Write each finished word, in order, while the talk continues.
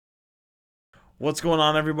What's going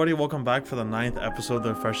on, everybody? Welcome back for the 9th episode of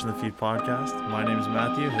the Refreshing the Feet podcast. My name is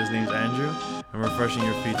Matthew, his name is Andrew, and we're refreshing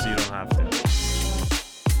your feet so you don't have to.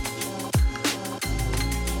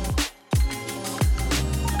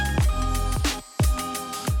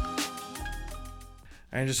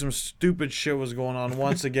 And just some stupid shit was going on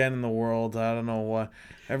once again in the world. I don't know what.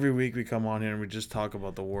 Every week we come on here and we just talk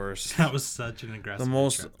about the worst. That was such an aggressive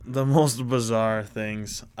the most bizarre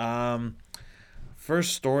things.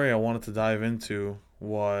 First story I wanted to dive into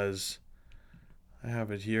was, I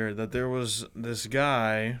have it here, that there was this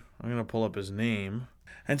guy, I'm going to pull up his name,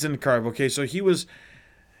 Henson Karp. Okay, so he was,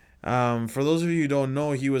 for those of you who don't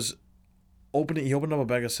know, he opened up a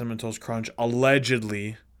bag of Cinnamon Toast Crunch,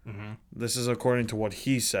 allegedly. Mm-hmm. This is according to what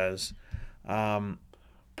he says.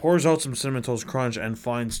 Pours out some Cinnamon Toast Crunch and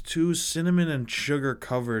finds 2 cinnamon and sugar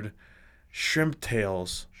covered shrimp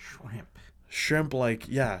tails. Shrimp,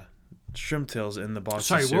 shrimp tails in the box.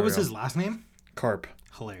 Sorry, of cereal. what was his last name? Karp.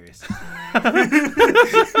 Hilarious.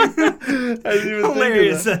 Hilarious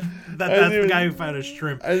that's the guy who found a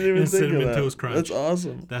shrimp in Cinnamon Toast Crunch. That's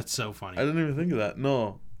awesome. That's so funny. I didn't even think of that.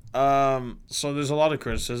 No. So there's a lot of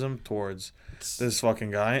criticism towards this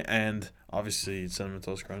fucking guy, and obviously Cinnamon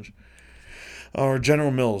Toast Crunch. Or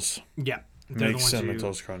General Mills. Yeah. Makes Cinnamon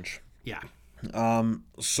Toast Crunch. Yeah.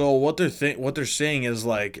 So what they're saying is,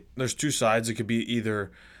 like, there's 2 sides. It could be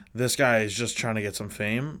either this guy is just trying to get some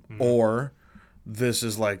fame, or this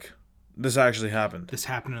actually happened. This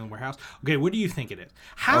happened in the warehouse. Okay, what do you think it is?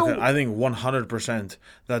 Okay, I think 100%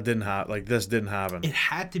 that didn't happen. Like, this didn't happen. It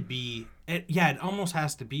had to be. It almost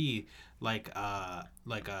has to be like a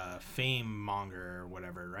fame monger or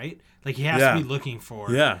whatever, right? Like, he has to be looking for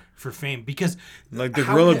fame, because like the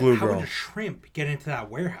Gorilla Glue how girl. would a shrimp get into that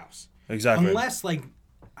warehouse? Exactly. Unless, like,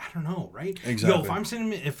 I don't know, right? Exactly. Yo,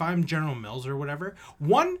 if I'm General Mills or whatever,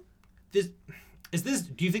 do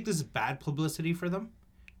you think this is bad publicity for them?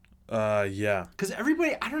 Yeah. Because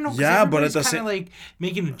everybody, I don't know. Yeah, but at the kind of like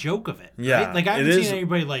making a joke of it. Yeah, right? Like, I haven't seen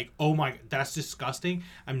anybody like, oh my, that's disgusting.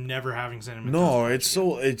 I'm never having cinnamon. No, it's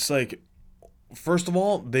like, first of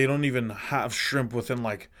all, they don't even have shrimp within,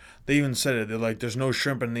 like, they even said it. They're like, there's no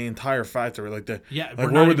shrimp in the entire factory. Like,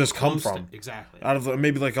 where would this come from? Exactly. Out of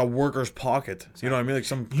maybe like a worker's pocket. Exactly. You know what I mean? Like,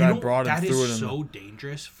 some guy brought it and threw it in. That is so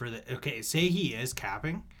dangerous for the. Okay, say he is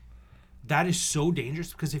capping. That is so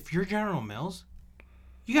dangerous, because if you're General Mills,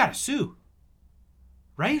 you gotta sue.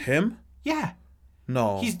 Right? Him? Yeah.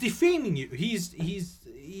 No. He's defaming you. He's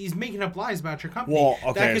making up lies about your company. Well,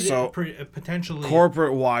 okay, that could so potentially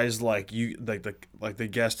corporate wise, like, you the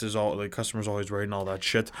guest is all, the customer's always right and all that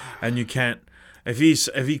shit, and you can't, if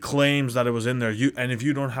he claims that it was in there, if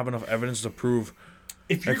you don't have enough evidence to prove,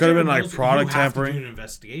 if it could have been like product tampering. You have to do an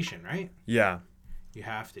investigation, right? Yeah. You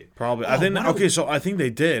have to. Probably. I think they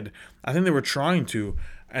did. I think they were trying to,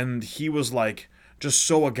 and he was like, just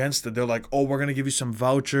so against it. They're like, oh, we're going to give you some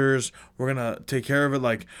vouchers. We're going to take care of it.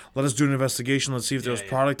 Like, let us do an investigation. Let's see if there was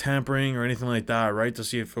product tampering or anything like that, right? To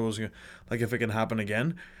see if it was, like, if it can happen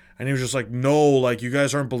again. And he was just like, no, like, you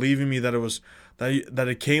guys aren't believing me that it was, that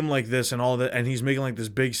it came like this and all that. And he's making, like, this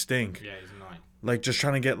big stink. Yeah, he's annoying. Like, just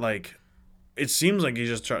trying to get, like, it seems like he's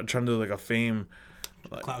just trying to do, like, a fame.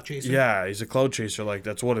 Like, clout chaser? Yeah, he's a clout chaser. Like,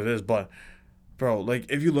 that's what it is. But, bro, like,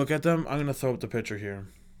 if you look at them, I'm going to throw up the picture here.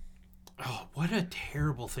 Oh, what a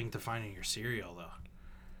terrible thing to find in your cereal, though.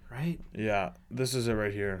 Right? Yeah, this is it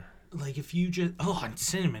right here. Like, if you just... Oh, and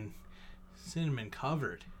cinnamon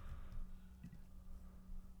covered.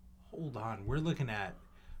 Hold on. We're looking at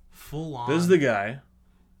full on... This is the guy.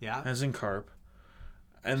 Yeah. Henson Karp.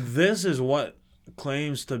 And this is what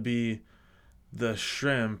claims to be the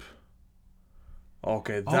shrimp.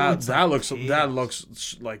 Okay, that looks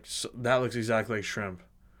exactly like shrimp.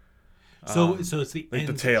 So it's the like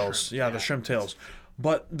the tails, the shrimp tails.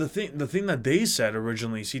 But the thing that they said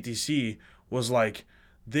originally, CTC, was like,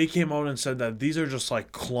 they came out and said that these are just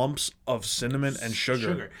like clumps of cinnamon and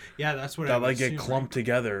sugar. Yeah, that's what that like get clumped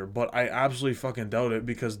together. But I absolutely fucking doubt it,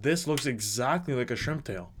 because this looks exactly like a shrimp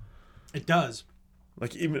tail. It does.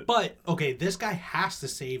 Like, even. But okay, this guy has to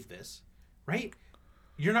save this, right?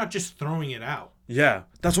 You're not just throwing it out. Yeah,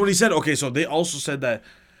 that's what he said. Okay, so they also said that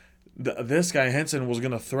this guy Henson was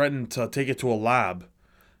gonna threaten to take it to a lab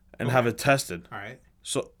and have it tested. All right.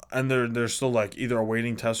 So, and they're still like either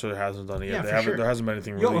awaiting tests or there hasn't done it yet. Yeah, There hasn't been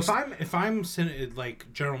anything released. If I'm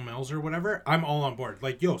like General Mills or whatever, I'm all on board.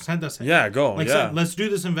 Like, yo, send us. Yeah, go. Like, yeah. let's do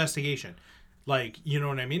this investigation. Like, you know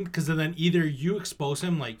what I mean? Because then either you expose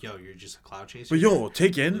him, like, yo, you're just a cloud chaser. But yo,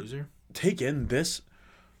 take in this.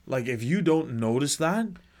 Like, if you don't notice that,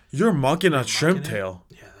 you're mucking a shrimp tail.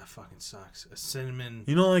 Yeah, that fucking sucks. A cinnamon.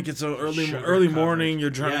 You know, like, it's a early morning. You're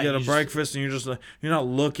trying to get a breakfast, and you're just like, you're not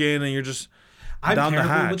looking, and you're just. I'm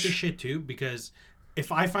terrible with this shit too, because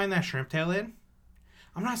if I find that shrimp tail in,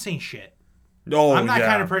 I'm not saying shit. Oh, I'm that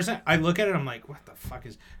kind of person. I look at it, I'm like, what the fuck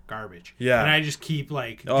is garbage? Yeah. And I just keep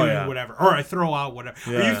like doing whatever. Or I throw out whatever.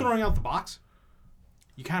 Yeah. Are you throwing out the box?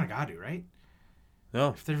 You kind of got to, right? No.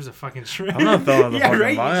 If there was a fucking shrimp. I'm not throwing the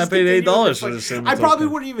fucking box. I paid $8 for this. I probably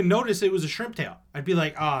wouldn't even notice it was a shrimp tail. I'd be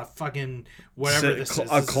like, fucking whatever this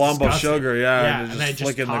is. A clump of sugar, and just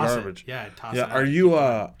flick in the garbage. Yeah, toss it.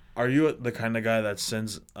 Yeah, are you the kind of guy that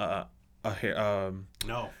sends a hair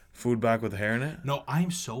no food back with hair in it? No,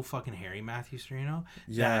 I'm so fucking hairy, Matthew Storino.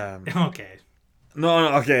 Yeah. Okay.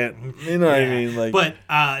 No, okay. You know what I mean? Like, but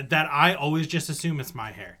that I always just assume it's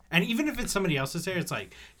my hair. And even if it's somebody else's hair, it's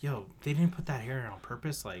like, yo, they didn't put that hair in on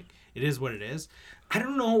purpose. Like, it is what it is. I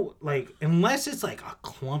don't know, like, unless it's like a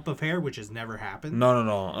clump of hair, which has never happened.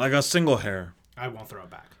 No. Like a single hair. I won't throw it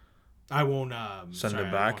back. I won't send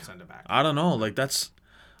it back. I won't send it back. I don't know. Like, that's...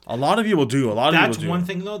 A lot of people do. That's one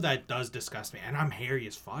thing, though, that does disgust me. And I'm hairy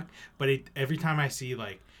as fuck. But every time I see,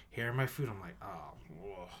 like, hair in my food, I'm like, oh,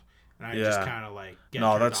 whoa. And I just kind of, like, get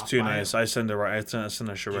no, that's too nice. I send it right. I send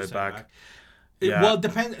that shit right back. Yeah. Well, it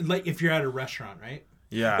depends. Like, if you're at a restaurant, right?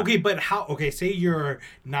 Yeah. Okay, but how... Okay, say you're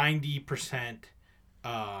 90%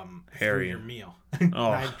 hairy your meal.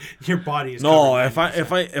 Oh. Your body is... No, if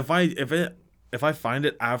I find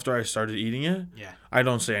it after I started eating it, I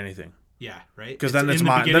don't say anything. Yeah, right. Because then it's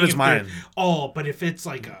mine. Then it's mine. Oh, but if it's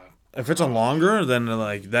like a, if it's a longer, then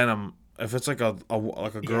I'm. If it's like a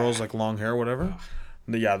girl's like long hair, or whatever,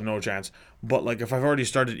 no chance. But like if I've already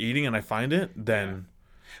started eating and I find it, then.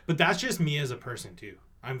 Yeah. But that's just me as a person too.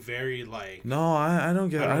 I'm very like. No, I don't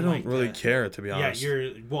get. I don't really care, to be honest.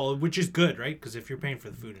 Yeah, which is good, right? Because if you're paying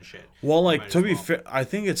for the food and shit. Well, like to be fair, I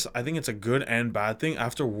think it's a good and bad thing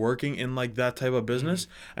after working in like that type of business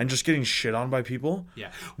and just getting shit on by people.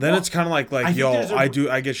 Yeah. Then it's kind of like I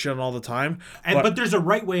get shit on all the time. But there's a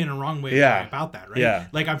right way and a wrong way about that, right? Yeah.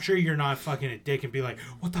 Like I'm sure you're not fucking a dick and be like,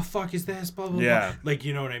 what the fuck is this? Blah blah blah. Like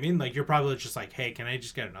you know what I mean? Like you're probably just like, hey, can I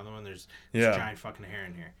just get another one? There's giant fucking hair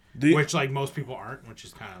in here. Which like most people aren't, which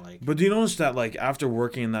is kind of like. But do you notice that like after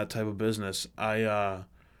working in that type of business, I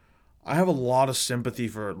have a lot of sympathy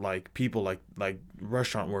for like people like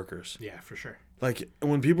restaurant workers. Yeah, for sure. Like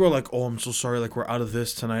when people are like, "Oh, I'm so sorry, like we're out of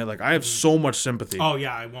this tonight." Like I have so much sympathy. Oh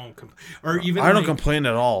yeah, I won't. I don't complain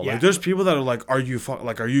at all. Yeah. Like there's people that are like, "Are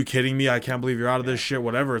you kidding me? I can't believe you're out of this shit."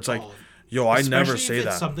 Whatever. It's like, yo, I never say if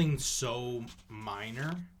it's that. Something so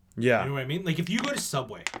minor. Yeah. You know what I mean? Like if you go to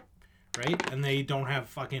Subway. Right? And they don't have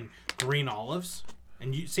fucking green olives.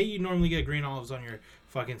 And you say you normally get green olives on your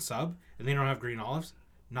fucking sub, and they don't have green olives.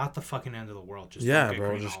 Not the fucking end of the world. Just yeah,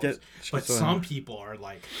 bro. Just get. But some people are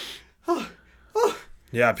like,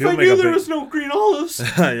 yeah, people I knew there was no green olives.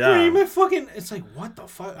 Yeah. My fucking. It's like what the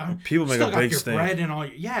fuck. People make a big thing. Bread and all.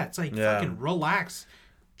 Yeah, it's like fucking relax,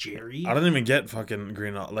 Jerry. I don't even get fucking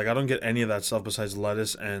green. Like I don't get any of that stuff besides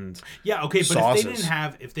lettuce and. Yeah. Okay, but sauces.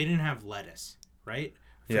 if they didn't have lettuce, right?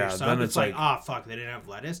 Yeah, then it's like, fuck, they didn't have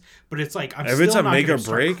lettuce. But it's like, I'm if still it's a not make or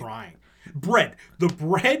start break, crying. The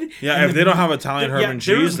bread. Yeah, if they don't have Italian herb and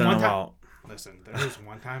cheese, then I'm out. Listen, there was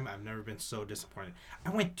one time I've never been so disappointed.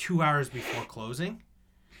 I went 2 hours before closing.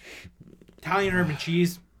 Italian herb and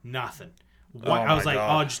cheese, nothing. I was like,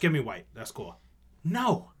 just give me white. That's cool.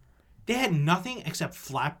 No, they had nothing except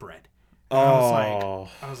flatbread. I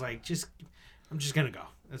was like, I'm just gonna go.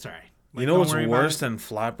 That's all right. Like, you know what's worse than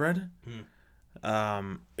flatbread?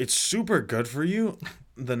 It's super good for you.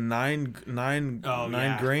 The nine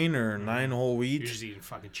grain or 9 whole wheat. You're just eating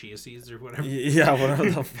fucking chia seeds or whatever. Yeah, whatever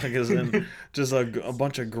the fuck is in. Just a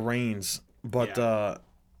bunch of grains. But that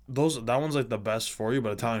one's like the best for you.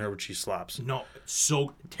 But Italian herb cheese slaps. No,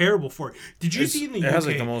 so terrible for you. Did you see in the UK? It has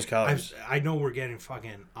like the most calories. I know we're getting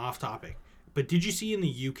fucking off topic, but did you see in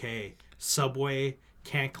the UK Subway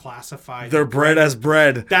can't classify their bread as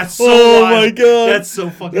bread? That's so wild. My god, that's so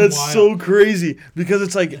fucking that's wild. So crazy because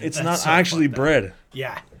it's like it's not so actually bread.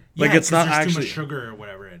 Yeah, like it's not actually too much sugar or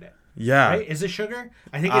whatever in it. Yeah, right? Is it sugar?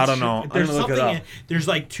 I think it's I don't know. There's something. There's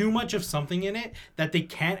like too much of something in it that they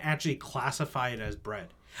can't actually classify it as bread.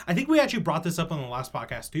 I think we actually brought this up on the last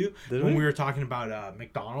podcast too, when we were talking about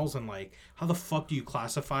McDonald's and like how the fuck do you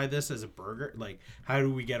classify this as a burger? Like how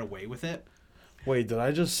do we get away with it? Wait, did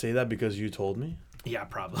I just say that because you told me? Yeah,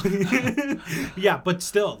 probably. Yeah, but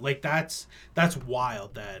still, like that's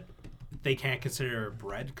wild that they can't consider it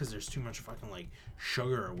bread because there's too much fucking like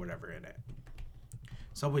sugar or whatever in it.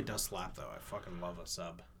 Subway does slap though. I fucking love a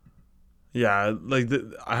sub. Yeah, like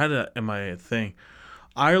I had it in my thing.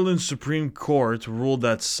 Ireland's Supreme Court ruled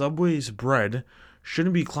that Subway's bread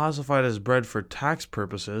shouldn't be classified as bread for tax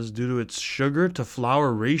purposes due to its sugar to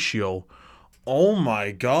flour ratio. Oh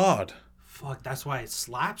my god. fuck. That's why it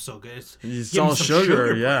slaps so good. It's give me all some sugar,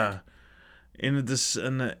 bread. yeah.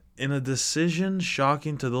 In a decision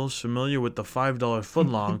shocking to those familiar with the $5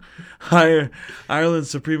 footlong,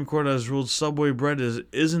 Ireland's Supreme Court has ruled Subway bread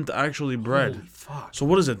isn't actually bread. Holy fuck. So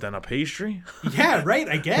what is it then? A pastry? Yeah, right.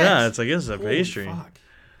 I guess. Yeah, I guess it's a Holy pastry. fuck.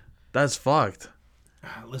 That's fucked.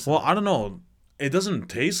 Listen, Well, I don't know. It doesn't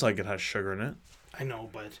taste like it has sugar in it. I know,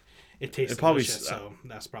 but it tastes probably delicious, so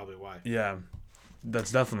that's probably why. Yeah,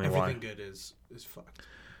 that's definitely Everything why. good is fucked.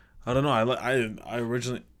 I don't know. I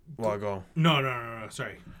originally. Well, go. No.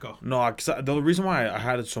 Sorry, go. No, cause the reason why I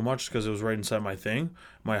had it so much is because it was right inside my thing,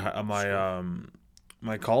 my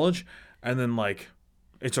college, and then like,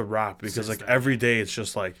 it's a wrap because like every day it's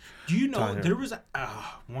just like. Do you know there was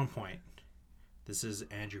one point? This is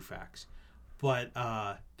Andrew facts, but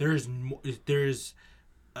there's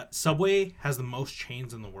Subway has the most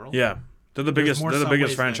chains in the world. Yeah, they're the biggest. They're the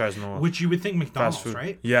biggest franchise in the world. Which you would think McDonald's,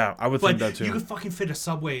 right? Yeah, I would think that too. You could fucking fit a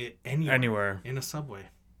Subway anywhere. In a Subway.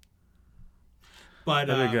 But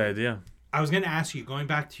that'd be a good idea. I was gonna ask you, going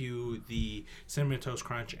back to the Cinnamon Toast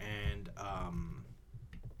Crunch and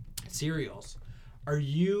cereals, are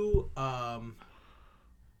you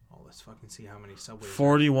let's fucking see how many Subways.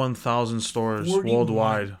 41,000 stores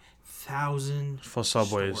worldwide. 1,000 for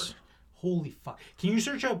Subways. Stores. Holy fuck! Can you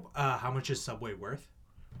search up how much is Subway worth?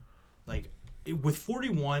 Like with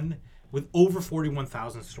over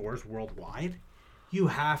 41,000 stores worldwide, you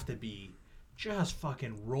have to be just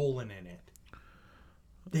fucking rolling in it.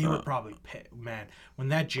 They were probably man, when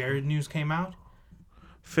that Jared news came out,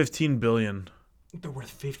 15 billion. They're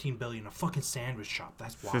worth 15 billion. A fucking sandwich shop.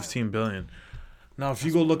 That's wild. 15 billion. Now, if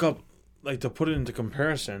you go look up, like, to put it into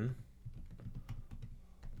comparison,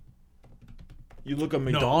 you look at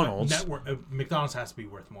McDonald's. McDonald's has to be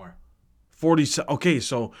worth more. Okay,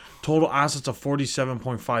 so total assets of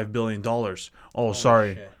 $47.5 billion. Oh,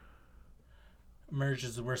 sorry. Shit. Merge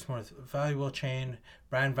is the worst, most valuable chain,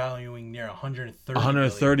 brand valuing near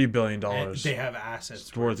 $130 billion. And they have assets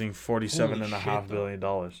it's worth $47.5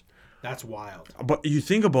 billion. That's wild. But you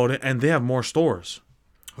think about it, and they have more stores.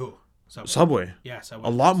 Who? Subway. Yeah, Subway.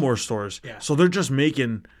 A lot more stores. Yeah. So they're just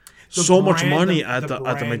making much money at the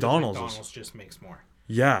McDonald's. McDonald's just makes more.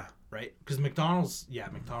 Yeah. Right? Because McDonald's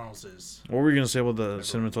is... What were you going to say about the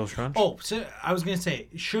Cinnamon Toast Crunch? Oh, so I was going to say,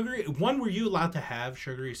 sugary... Were you allowed to have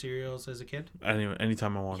sugary cereals as a kid?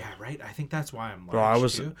 Anytime I wanted. Yeah, right? I think that's why I'm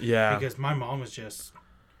too. Yeah. Because my mom was just...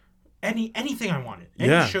 Anything I wanted.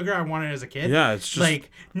 Any sugar I wanted as a kid. Yeah, it's just... Like,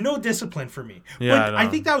 no discipline for me. Yeah, but I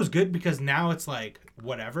think that was good because now it's like,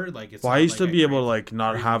 whatever. Like, it's I used to be able to, like,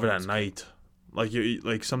 not have it at night.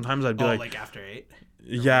 Like, sometimes I'd be like after 8?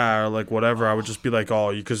 Yeah, or like whatever. I would just be like,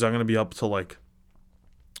 because I'm gonna be up till like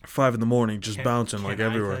 5 a.m, just bouncing like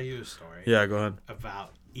everywhere. Can I tell you a story? Yeah, go ahead.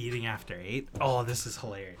 About eating after 8. Oh, this is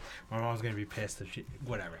hilarious. My mom's gonna be pissed if she.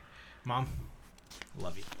 Whatever. Mom,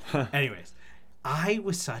 love you. Anyways, I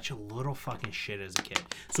was such a little fucking shit as a kid.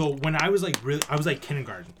 So when I was like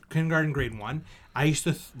kindergarten grade 1, I used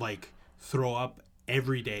to throw up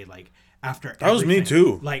every day, like after. That was me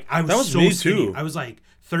too. Like I was so skinny. Too. I was like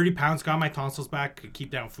 30 pounds, got my tonsils back, could keep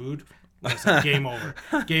down food. Game over.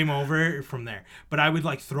 Game over from there. But I would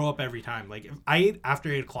like throw up every time. Like if I ate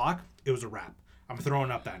after 8 o'clock, it was a wrap. I'm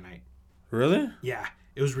throwing up that night. Really? Yeah.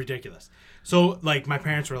 It was ridiculous. So like my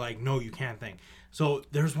parents were like, no, you can't think. So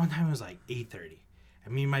there was one time it was like 8:30.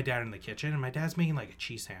 And me and my dad in the kitchen, and my dad's making like a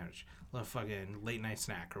cheese sandwich. A fucking late night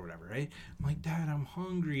snack or whatever, right? I'm like, Dad, I'm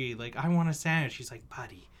hungry. Like I want a sandwich. He's like,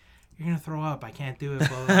 buddy, you're gonna throw up. I can't do it.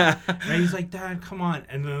 Blah, blah. Right? He's like, Dad, come on.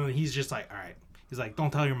 And then he's just like, all right. He's like,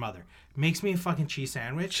 don't tell your mother. Makes me a fucking cheese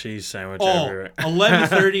sandwich. Everywhere.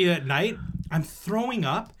 11:30 at night. I'm throwing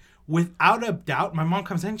up without a doubt. My mom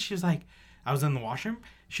comes in. She's like, I was in the washroom.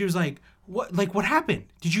 She was like, what happened?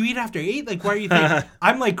 Did you eat after 8? Like, why are you thinking?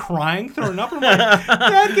 I'm like crying, throwing up. I'm like,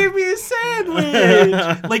 Dad gave me a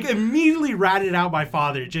sandwich. Like, immediately ratted out my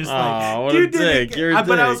father. Just like, dude,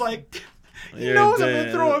 but I was like, he knows I'm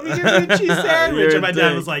gonna throw up. He gave me a cheese sandwich. And my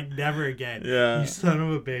dad was like, never again. Yeah. You son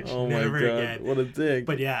of a bitch. Oh never my God. again. What a dick.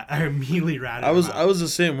 But yeah, I immediately ratted him out. I was the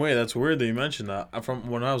same way. That's weird that you mentioned that. From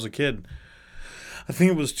when I was a kid. I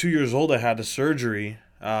think it was 2 years old I had a surgery.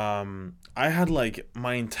 I had like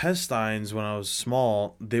my intestines when I was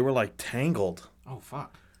small, they were like tangled. Oh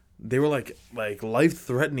fuck. They were like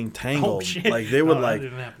life-threatening tangled. Oh shit. Like they would that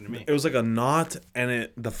didn't happen to me. It was like a knot, and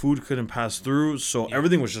the food couldn't pass through, so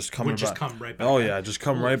everything was just coming back. Come right back. Oh yeah, just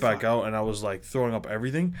come right back out, and I was like throwing up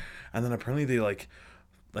everything, and then apparently they like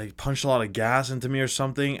punched a lot of gas into me or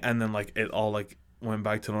something, and then like it all like went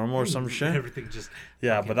back to normal or some shit. Everything just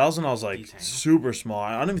but that was when I was like super small.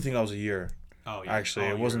 I don't even think I was a year. Oh yeah. Actually,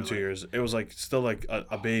 it wasn't 2 years. It was like still like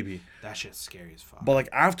a baby. That shit's scary as fuck. But like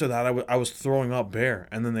after that, I was throwing up bare,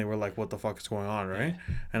 and then they were like, "What the fuck is going on?" Right?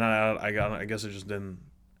 Yeah. And I guess it just didn't.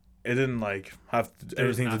 It didn't like have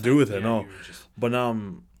anything to nothing. do with it. Yeah, No. you were just- But now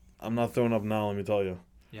I'm not throwing up now. Let me tell you.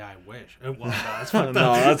 Yeah, I wish. Well, no, that's fucked up.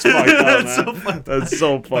 No, that's fucked up, man. That's so fucked up. That's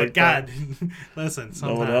so fucked But up. God, listen, That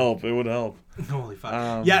sometime. would help. It would help. Holy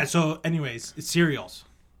fuck. Yeah. So, anyways, cereals.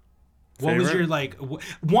 What was Favorite? your like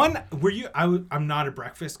one? Were you? I'm not a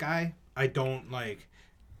breakfast guy. I don't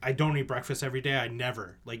eat breakfast every day. I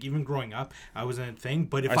never like even growing up. I wasn't a thing.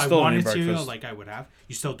 But if I still don't wanted eat cereal, breakfast. like I would have.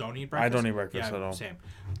 You still don't eat breakfast. I don't eat breakfast yeah, at all. Same.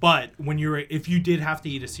 But when if you did have to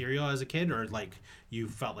eat a cereal as a kid, or like you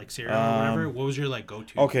felt like cereal or whatever, what was your like go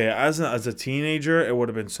to? Okay, as a teenager, it would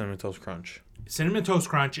have been Cinnamon Toast Crunch. Cinnamon Toast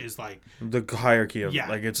Crunch is like The hierarchy of yeah,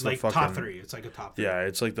 like it's like the fucking top 3. It's like a top 3. Yeah,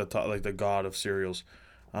 it's like the top, like the god of cereals.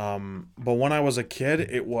 But when I was a kid,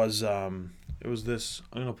 it was this.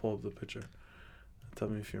 I'm gonna pull up the picture. Tell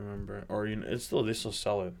me if you remember, or they still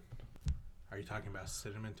sell it. Are you talking about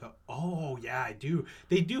Cinnamon Toast? Oh yeah, I do.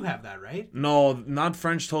 They do have that, right? No, not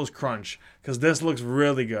French Toast Crunch, because this looks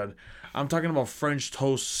really good. I'm talking about French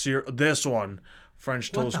Toast cereal. This one,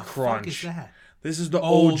 French What Toast the Crunch. fuck is that? This is the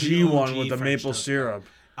Oh, OG, the OG one with the French maple Toast. syrup.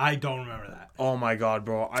 I don't remember that. Oh my god,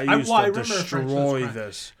 bro! I I used remember to French Toast destroy Crunch.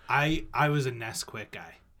 this. I was a Nesquik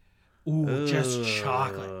guy. Ooh, just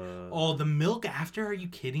chocolate. Oh, the milk after? Are you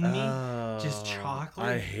kidding me? Just chocolate.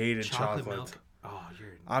 I hated chocolate. milk. Oh, you're.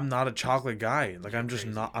 I'm not a chocolate guy. Like I'm just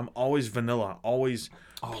crazy. not. I'm always vanilla. Always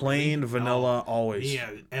plain really? vanilla. No. Always. Yeah,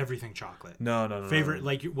 everything chocolate. No. Favorite?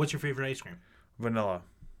 Like, what's your favorite ice cream? Vanilla.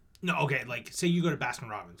 No, okay. Like, say you go to Baskin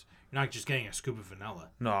Robbins, you're not just getting a scoop of vanilla.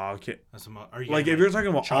 No, okay. That's are you Like getting, if you're talking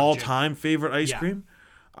about chocolate chip? all-time favorite ice Yeah. cream,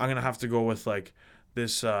 I'm gonna have to go with like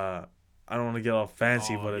this. I don't want to get all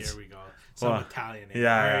fancy, Oh, but it's here we go. Some well, Italian name.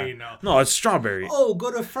 yeah. I yeah. already know. No, it's strawberry. Oh, go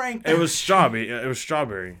to Frank. It was strawberry. It was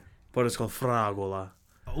strawberry, but it's called fragola.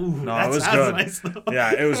 Ooh, No, that it was sounds good. nice though.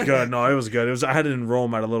 Yeah, it was good. No, it was good. It was. I had it in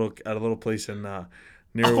Rome at a little place in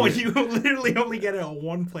near. Oh, you literally only get it at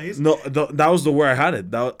one place? No, that was the where I had it.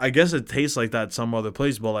 I guess it tastes like that some other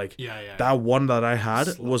place, but like Yeah. that one that I had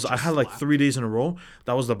I had like slap. 3 days in a row.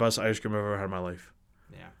 That was the best ice cream I've ever had in my life.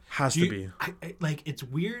 Yeah. Has to be. I like it's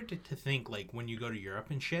weird to think like when you go to Europe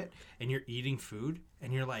and shit and you're eating food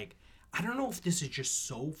and you're like, I don't know if this is just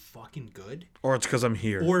so fucking good Or it's because I'm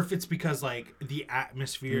here. or if it's because like the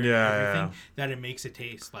atmosphere and Yeah, everything that it makes it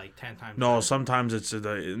taste like 10 times No, better. sometimes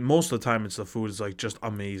most of the time it's the food is like just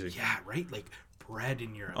amazing. Yeah, right? Like bread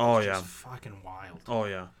in Europe Oh, is yeah. just fucking wild. Oh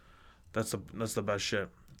yeah, that's the best shit.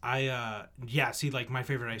 See, like my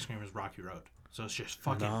favorite ice cream is Rocky Road. So it's just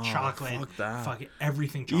fucking No, chocolate, fuck that. fucking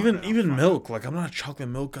everything chocolate. Even milk. Like I'm not a chocolate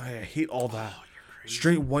milk guy. I hate all that. Oh, you're crazy.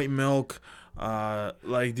 Straight white milk.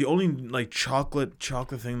 Like the only like chocolate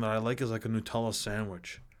thing that I like is like a Nutella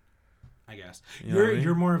sandwich. I guess You know what I mean?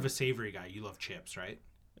 you're more of a savory guy. You love chips, right?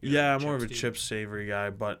 Yeah, I'm more of a chips, dude. chip savory guy,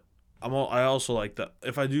 but I also like that.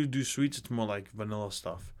 If I do sweets, it's more like vanilla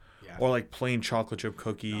stuff. Yeah. Or like plain chocolate chip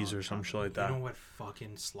cookies or some shit like that. You know what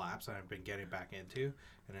fucking slaps that I've been getting back into,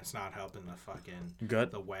 and it's not helping the fucking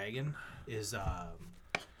Gut? the wagon is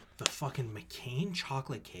the fucking McCain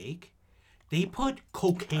chocolate cake. They put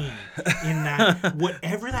cocaine in that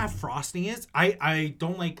whatever that frosting is. I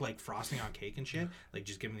don't like frosting on cake and shit. Like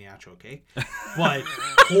just give me the actual cake. But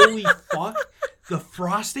holy fuck, the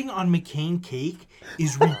frosting on McCain cake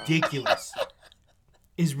is ridiculous.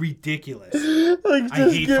 Is ridiculous. Like I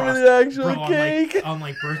hate frosting. Bro, on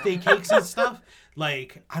like birthday cakes and stuff.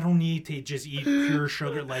 Like I don't need to just eat pure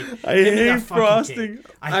sugar. Like I give me hate that fucking frosting. cake.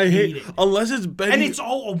 I hate it. Unless it's Betty. And it's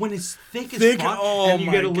all when it's thick as Thick? fuck, Oh and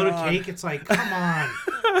you get a my little God. cake. It's like, come on,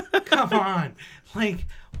 come on, like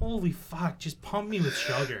holy fuck, just pump me with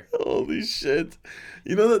sugar. Holy shit!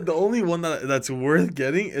 You know that the only one that's worth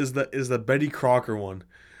getting is the Betty Crocker one.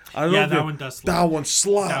 I don't know. Yeah, if that it- one does slap. That one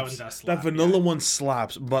slaps. That one does slap, That vanilla one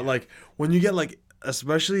slaps. But like when you get like,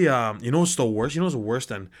 especially you know what's the worst? You know what's worse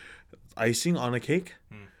than icing on a cake?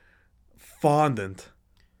 Fondant.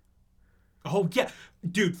 Oh yeah,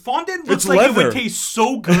 dude, fondant It's looks like it leather. would taste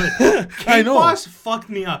so good. Cake I know. Boss fucked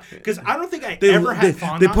me up because I don't think I They ever had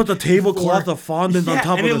fondant. they put the tablecloth before. of fondant on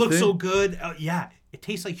top and of it the looks thing. so good. Yeah, it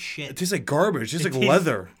tastes like shit. It tastes like garbage. It tastes like tastes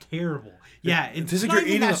leather. Terrible. Yeah, It it's tastes like not you're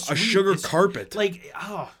even eating that a sweet. sugar It's carpet. Like,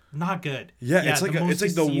 oh, not good. Yeah, it's like most it's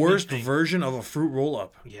like the deceiving worst thing. version of a fruit roll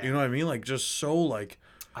up. Yeah. You know what I mean? Like just so like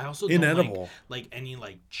I also don't inedible. like any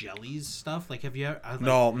like jellies stuff. Like, have you ever? Like,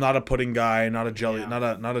 no, not a pudding guy, not a jelly,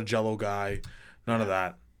 Yeah. not a Jello guy, none of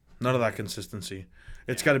that, none of that consistency.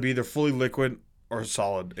 It's got to be either fully liquid or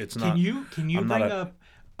solid. It's not. Can you I'm bring not up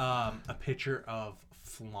a picture of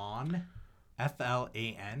flan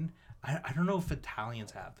Flan. I don't know if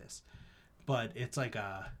Italians have this, but it's like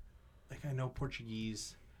I know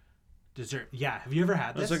Portuguese dessert. Yeah, have you ever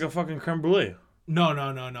had this? It's like a fucking creme brulee. No.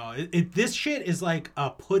 This shit is like a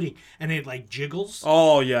pudding, and it like jiggles.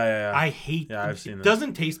 Oh yeah. I hate. Yeah, I've seen it.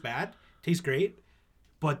 Doesn't taste bad. Tastes great,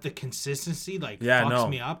 but the consistency fucks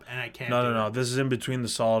me up, and I can't. No. This is in between the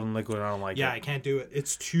solid and liquid. I don't like it. Yeah, I can't do it.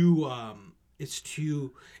 It's too.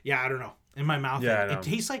 Yeah, I don't know. In my mouth, it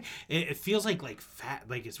tastes like it feels like fat.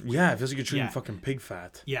 Like it's weird. Yeah, it feels like you're chewing fucking pig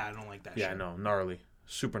fat. Yeah, I don't like that. Yeah, shit. no, gnarly,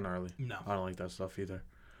 super gnarly. No, I don't like that stuff either.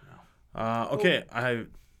 No. Okay, I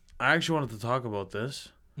actually wanted to talk about this.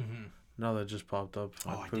 Mm-hmm. Now that just popped up.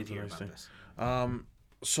 I did hear about this.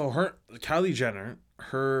 So Kylie Jenner,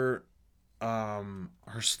 her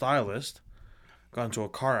stylist, got into a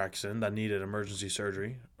car accident that needed emergency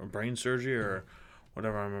surgery, or brain surgery, or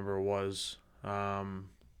whatever I remember it was.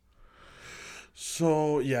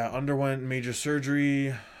 So yeah, underwent major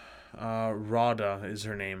surgery. Rada is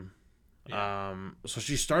her name. Yeah. So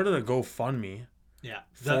she started a GoFundMe. Yeah.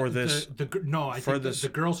 The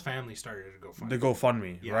girl's family started a GoFundMe. The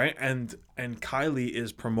GoFundMe, right? And Kylie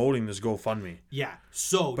is promoting this GoFundMe. Yeah.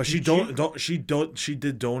 So, but she did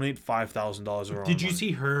donate $5,000. Did you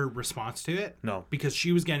see her response to it? No, because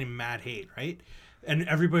she was getting mad hate, right? And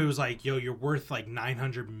everybody was like, "Yo, you're worth like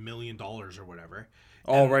 $900 million or whatever."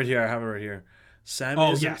 Oh, right here, I have it right here. Sam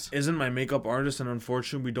isn't my makeup artist, and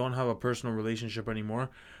unfortunately, we don't have a personal relationship anymore.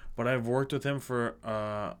 But I've worked with him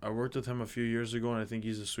I worked with him a few years ago, and I think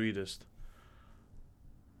he's the sweetest.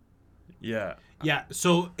 Yeah. Yeah.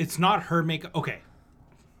 So it's not her makeup. Okay.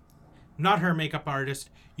 Not her makeup artist.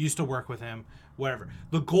 Used to work with him. Whatever.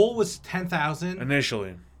 The goal was 10,000.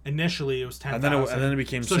 Initially, it was 10,000. And then it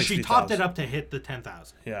became 60,000. So she topped it up to hit the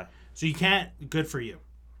 10,000. Yeah. So you can't. Good for you.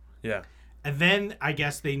 Yeah. And then I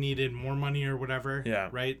guess they needed more money or whatever. Yeah.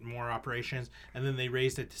 Right? More operations. And then they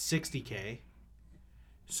raised it to 60K.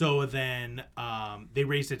 So then they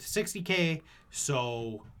raised it to 60K.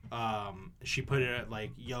 So she put it at like,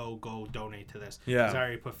 yo, go donate to this. Yeah. Because I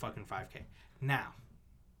already put fucking 5K. Now,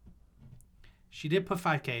 she did put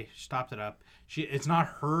 5K. She topped it up. It's not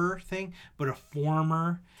her thing, but a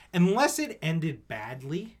former. Unless it ended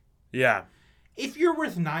badly. Yeah. If you're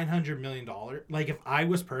worth $900 million, like if I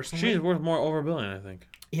was personally... She's worth more over $1 billion, I think.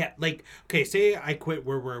 Yeah, like, okay, say I quit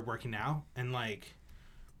where we're working now, and like,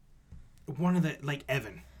 one of the, like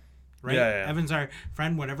Evan, right? Yeah. Evan's our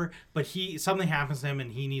friend, whatever, but something happens to him and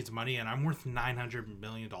he needs money, and I'm worth $900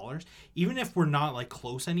 million. Even if we're not like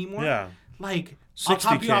close anymore, like, I'll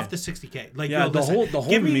top you off to 60K. Like, yeah, the whole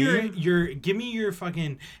give me your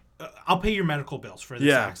fucking... I'll pay your medical bills for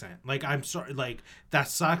this accident. Like, I'm sorry. Like, that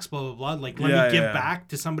sucks, blah, blah, blah. Like, let me give back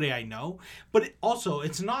to somebody I know. But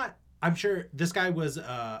it's not... I'm sure this guy was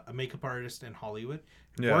a makeup artist in Hollywood.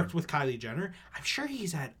 Worked with Kylie Jenner. I'm sure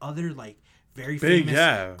he's had other, like, very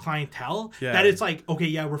famous clientele. Yeah. That it's like, okay,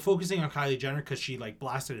 yeah, we're focusing on Kylie Jenner because she, like,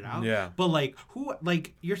 blasted it out. Yeah. But, like, who...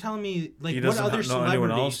 Like, you're telling me... Like, he what other celebrity...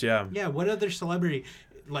 anyone else? Yeah. Yeah, what other celebrity...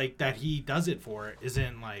 like that he does it for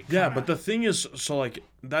isn't like but the thing is, so like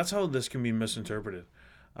that's how this can be misinterpreted,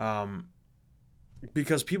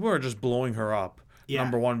 because people are just blowing her up.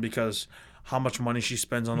 Number one, because how much money she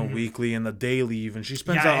spends on the weekly and the daily, even she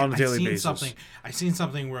spends that on a daily basis. I seen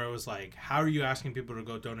something where it was like, how are you asking people to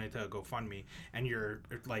go donate to a GoFundMe, and your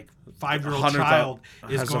like 5-year-old child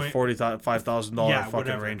has a $45,000 fucking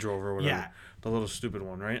whatever. Range Rover or whatever, the little stupid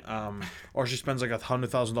one, right? Or she spends like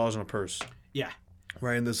 $100,000 in a purse. Yeah.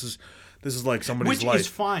 Right, and this is like somebody's life. Which is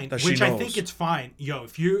fine. Which I think it's fine. Yo,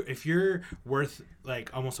 if you're worth like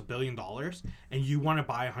almost $1 billion and you want to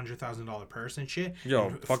buy $100,000 purse and shit,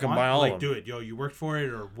 fucking buy all of them. Do it. Yo, you worked for it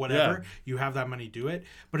or whatever. Yeah. You have that money, do it.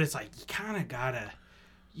 But it's like you kind of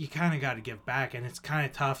gotta give back, and it's kind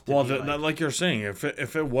of tough. Like you're saying, if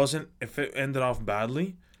it ended off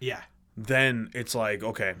badly, then it's like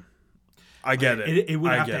okay. I get it. It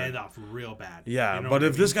would have to end off real bad. Yeah, you know, but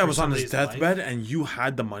if this guy was on his deathbed and you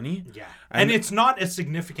had the money... Yeah. And it's not as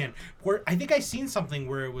significant. I think I seen something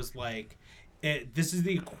where it was like, this is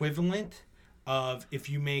the equivalent of if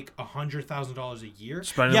you make $100,000 a year.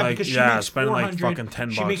 Spending like fucking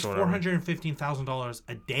 $10 She makes $415,000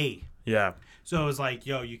 a day. Yeah. So it was like,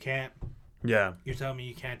 yo, you can't... Yeah. You're telling me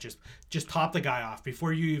you can't just top the guy off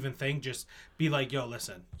before you even think. Just be like, yo,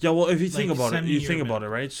 listen. Yeah, well, if you think about it,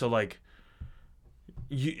 right? So like...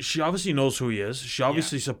 she obviously knows who he is. She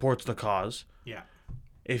obviously supports the cause. Yeah.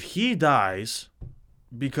 If he dies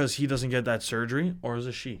because he doesn't get that surgery, or is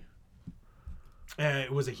it she?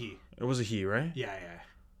 It was a he. It was a he, right? Yeah.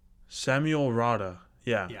 Samuel Rada.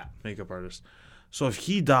 Yeah. Makeup artist. So if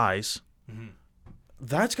he dies,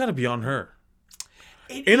 that's got to be on her.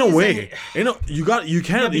 in a way. You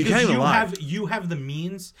can't even lie. You have the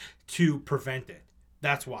means to prevent it.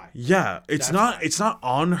 That's why. Yeah, it's not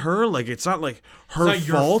on her. Like it's not like her it's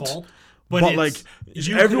not fault. Your fault. But like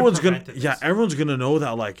everyone's gonna know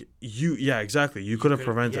that like you exactly you could have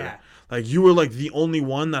prevented it. Like you were like the only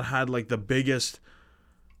one that had like the biggest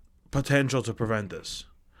potential to prevent this.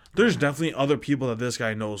 There's definitely other people that this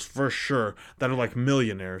guy knows for sure that are like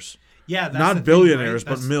millionaires. Yeah, that's not billionaires,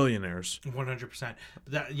 but millionaires. 100%.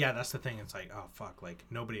 That's the thing. It's like, oh fuck, like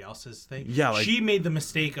nobody else's thing. Yeah, like, she made the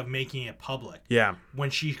mistake of making it public. Yeah, when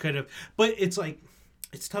she could have, but it's like,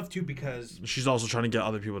 it's tough too because she's also trying to get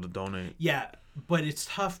other people to donate. Yeah, but it's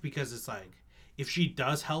tough because it's like, if she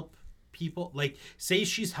does help people, like say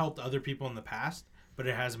she's helped other people in the past, but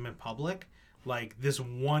it hasn't been public. Like this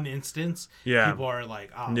one instance, people are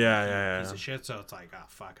like, "Oh, piece of shit." So it's like, "Oh,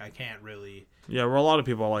 fuck, I can't really." Yeah, well, a lot of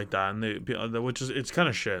people are like that, and it's kind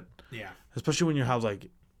of shit. Yeah, especially when you have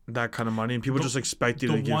like that kind of money, and people just expect you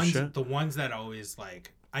to give shit. The ones that always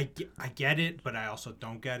like, I get it, but I also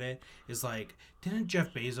don't get it. Is like, didn't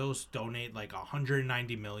Jeff Bezos donate like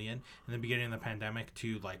 190 million in the beginning of the pandemic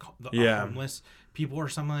to like the homeless people or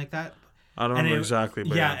something like that? I don't remember exactly,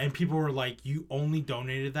 but and people were like, "You only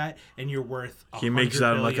donated that, and you're worth." He makes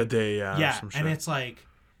that in like a day, yeah. And it's like,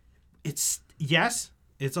 it's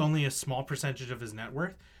only a small percentage of his net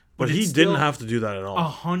worth, but he didn't have to do that at all.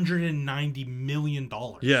 $190 million.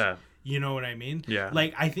 Yeah, you know what I mean? Yeah.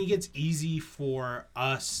 Like I think it's easy for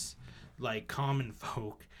us, like common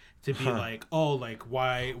folk, to be like, "Oh, like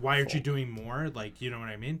why aren't you doing more?" Like, you know what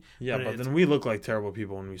I mean? Yeah, but then we look like terrible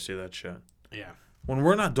people when we say that shit. Yeah. When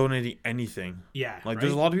we're not donating anything. Yeah. Like,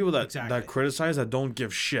 there's a lot of people that criticize that don't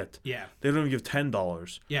give shit. Yeah. They don't even give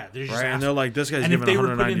 $10. Yeah. They're just and they're like, this guy's giving $190 million. And if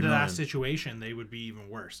they were put into that situation, they would be even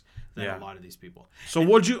worse than a lot of these people.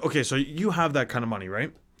 So so you have that kind of money,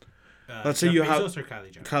 right? Let's say you have... Jeff Bezos or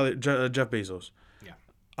Kylie Jenner? Jeff Bezos.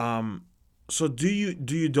 Yeah. So do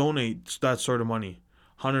you donate that sort of money,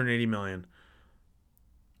 $180 million?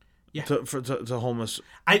 Yeah. To homeless?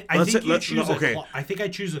 I think I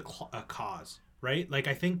choose a cause. Right? Like,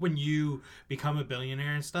 I think when you become a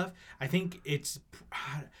billionaire and stuff, I think it's,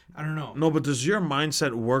 I don't know. No, but does your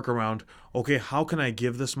mindset work around, okay, how can I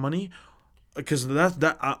give this money? Because I'm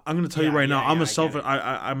going to tell you right now, I'm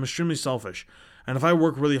I'm extremely selfish. And if I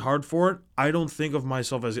work really hard for it, I don't think of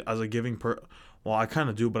myself as a giving well, I kind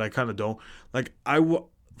of do, but I kind of don't. Like,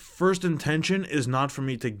 first intention is not for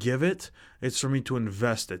me to give it, it's for me to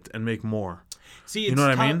invest it and make more. See, you know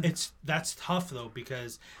what I mean? That's tough, though,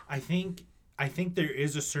 because I think there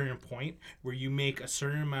is a certain point where you make a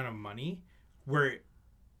certain amount of money where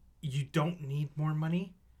you don't need more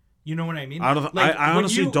money. You know what I mean? I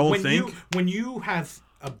honestly don't think... When you have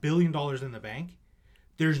 $1 billion in the bank,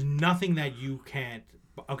 there's nothing that you can't...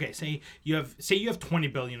 Okay, say you have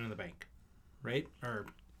 $20 billion in the bank, right? Or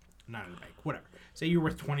not in the bank, whatever. Say you're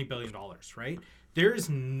worth $20 billion, right? There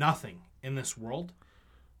is nothing in this world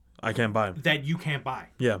I can't buy that you can't buy.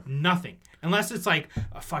 Yeah. Nothing. Unless it's like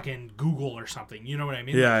a fucking Google or something. You know what I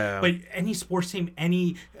mean? Yeah. But any sports team,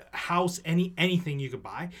 any house, anything you could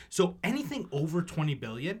buy. So anything over 20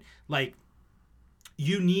 billion, like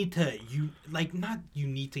you need to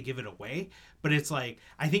give it away, but it's like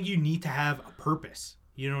I think you need to have a purpose.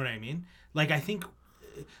 You know what I mean? Like I think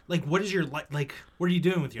like what is your like what are you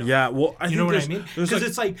doing with your life? Well, you know what I mean? Because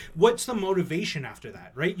it's like what's the motivation after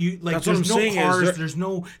that, right? You like there's no cars,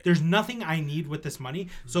 there's nothing I need with this money.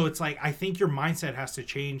 So it's like I think your mindset has to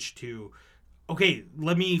change to okay,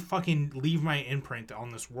 let me fucking leave my imprint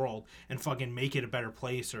on this world and fucking make it a better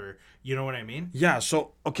place, or you know what I mean? Yeah,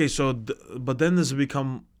 so okay, but then this has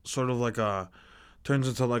become sort of like turns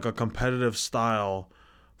into like a competitive style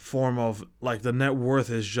form of like the net worth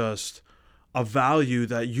is just a value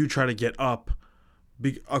that you try to get up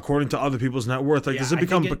according to other people's net worth. Like, does it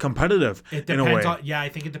become competitive in a way? I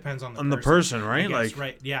think it depends on the person, right? Guess,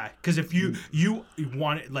 right, yeah. Because if you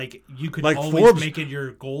want it, like, you could like always Forbes, make it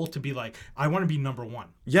your goal to be like, I want to be number one.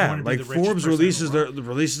 Yeah, like Forbes releases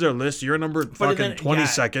their list. You're number fucking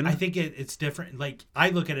 22nd. I think it's different. Like, I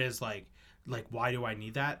look at it as like, why do I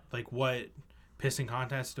need that? Like, what pissing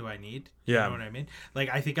contest do I need? You know what I mean? Like,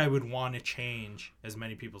 I think I would want to change as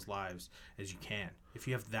many people's lives as you can if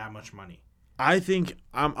you have that much money. I think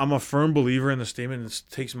I'm a firm believer in the statement it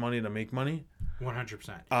takes money to make money.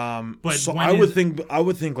 100%. But so I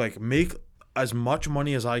would think like make as much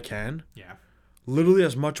money as I can. Yeah. Literally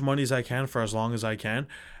as much money as I can for as long as I can,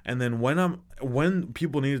 and then when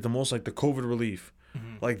people need it the most, like the COVID relief.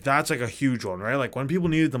 Mm-hmm. Like that's like a huge one, right? Like when people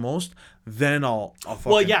need it the most, then I'll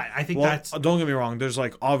fucking... I think that's... Don't get me wrong. There's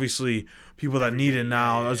like obviously people that need it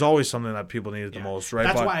now. There's always something that people need it the most, right?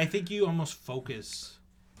 That's why I think you almost focus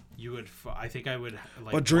you would. I think I would.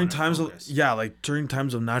 Like, but during wanna times focus. during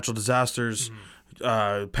times of natural disasters,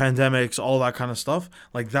 pandemics, all that kind of stuff,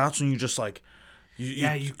 like that's when you just like,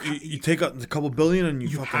 you take a couple billion and you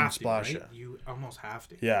fucking have splash to, it. right? You almost have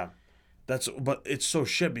to. Yeah, but it's so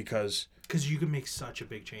shit because you can make such a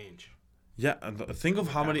big change. yeah, and think of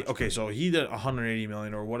how many. Okay, so he did 180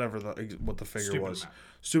 million or whatever what the figure was,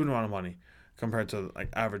 stupid amount of money compared to like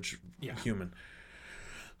average human.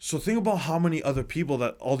 So think about how many other people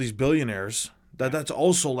that all these billionaires that's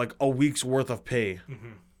also like a week's worth of pay.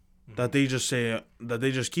 That they just say that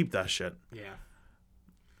they just keep that shit. Yeah.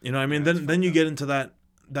 You know what I mean? Then you get into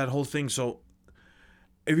that whole thing. So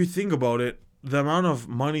if you think about it, the amount of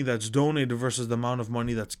money that's donated versus the amount of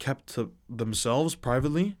money that's kept to themselves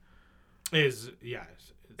privately is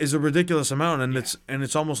a ridiculous amount, and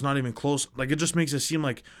it's almost not even close. Like it just makes it seem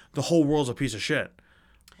like the whole world's a piece of shit.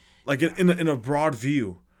 Like in a broad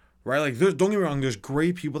view, right? Like don't get me wrong, there's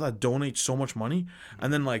great people that donate so much money,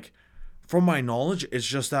 and then like from my knowledge, it's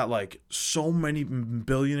just that like so many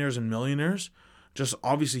billionaires and millionaires just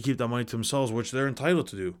obviously keep that money to themselves, which they're entitled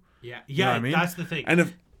to do. Yeah, you know what I mean? That's the thing.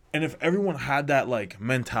 And if everyone had that like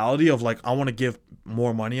mentality of like I want to give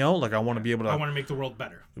more money out, like I want to be able to, I want to make the world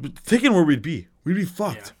better. Thinking where we'd be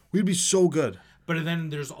fucked. Yeah. We'd be so good. But then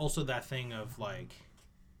there's also that thing of like,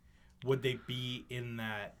 would they be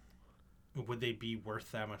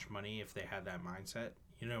worth that much money if they had that mindset?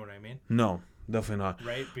 You know what I mean? No, definitely not.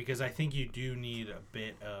 Right? Because I think you do need a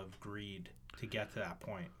bit of greed to get to that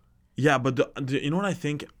point. Yeah, but you know what I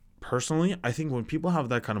think personally? I think when people have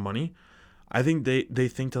that kind of money, I think they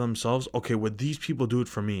think to themselves, okay, would these people do it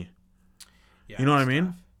for me? Yeah, you know what I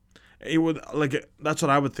mean? It would like that's what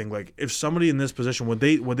I would think. Like if somebody in this position would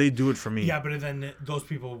they do it for me? Yeah, but then those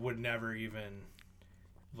people would never even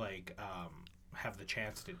like have the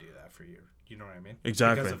chance to do that for you. You know what I mean?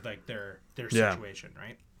 Exactly. Because of like their situation,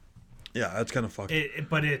 right? Yeah, that's kind of fucked.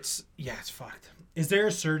 But it's fucked. Is there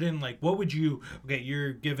a certain like what would you? Okay,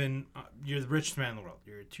 you're given you're the richest man in the world.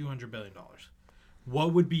 You're $200 billion.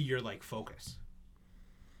 What would be your like focus?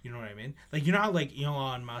 You know what I mean? Like you know how like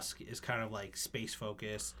Elon Musk is kind of like space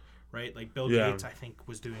focused, right? Like Bill Gates, I think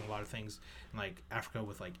was doing a lot of things in like Africa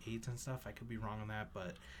with like AIDS and stuff. I could be wrong on that,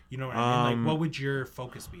 but you know what I mean? Like what would your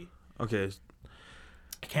focus be? Okay.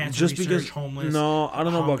 Cancer just research, because homeless. No, I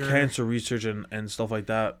don't know about cancer research and stuff like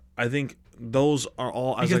that. I think those are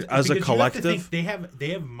all as a collective. They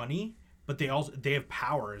have money, but they have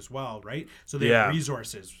power as well, right? So they have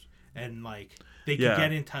resources and like they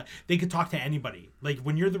could they could talk to anybody. Like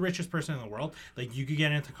when you're the richest person in the world, like you could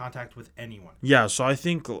get into contact with anyone. Yeah, so I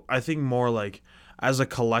think more like as a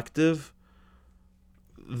collective,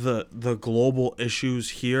 the global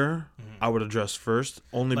issues here I would address first,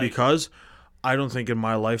 only because I don't think in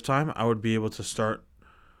my lifetime I would be able to start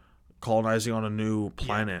colonizing on a new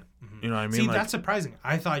planet. Yeah. You know what I mean? See, that's surprising.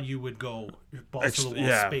 I thought you would go balls to the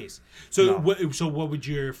wall space. So what would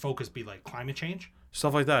your focus be? Like climate change?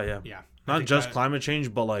 Stuff like that, yeah. Yeah. Not just climate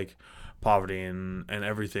change, but like poverty and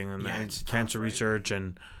everything and cancer research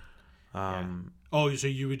and Oh, so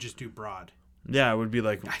you would just do broad. Yeah, it would be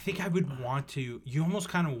like... I think I would want to... You almost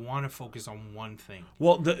kind of want to focus on one thing.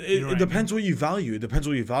 Well, it depends what you value. It depends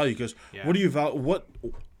what you value, because what do you value... What...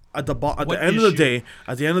 At the end of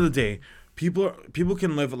the day, people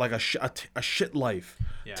can live like a shit life,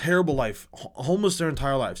 terrible life, homeless their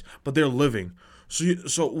entire lives, but they're living.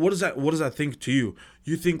 So what does that think to you?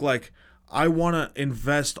 You think like, I want to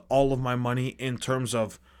invest all of my money in terms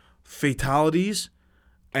of fatalities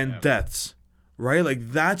and deaths. Right?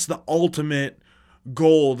 Like that's the ultimate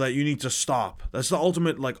goal that you need to stop. That's the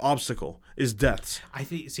ultimate like obstacle is deaths. I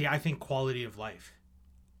think quality of life.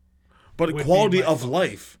 But quality of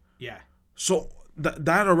life. Yeah. So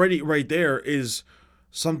that already right there is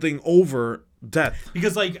something over death.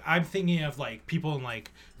 Because like I'm thinking of like people in like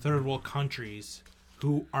third world countries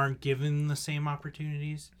who aren't given the same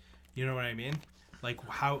opportunities. You know what I mean? Like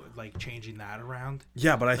how like changing that around.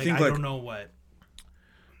 Yeah, but I think I don't know what.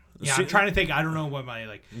 Yeah, I'm trying to think. I don't know what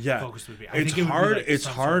my focus would be. It's hard. It's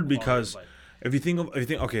hard because if you think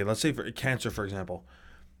okay, let's say for cancer, for example,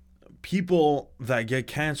 people that get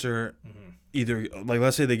cancer, either like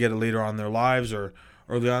let's say they get it later on in their lives or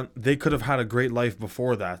early on, they could have had a great life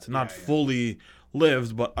before that, not fully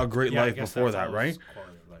lived, but a great life before that, right?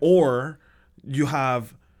 Or you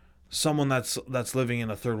have someone that's living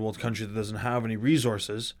in a third world country that doesn't have any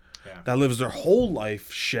resources, that lives their whole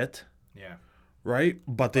life shit. Yeah. Right,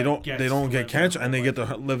 but they don't get cancer and they get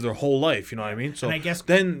to live their whole life. You know what I mean? So I guess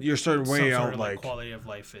then you're starting weighing out like quality of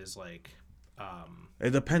life is like It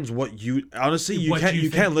depends what you honestly you what can't you you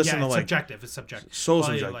think. can't listen Yeah, to it's like subjective. It's subjective. so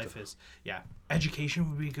Quality of subjective. life is education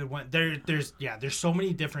would be a good one. There's so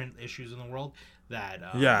many different issues in the world that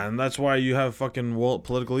yeah, and that's why you have fucking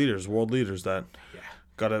political leaders, world leaders that yeah.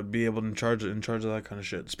 gotta be able to in charge of that kind of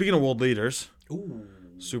shit. Speaking of world leaders, Ooh,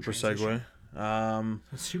 super transition. segue.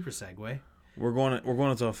 Super segue. We're going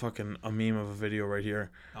into a meme of a video right here.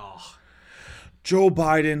 Oh, Joe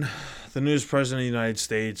Biden, the newest president of the United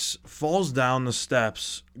States, falls down the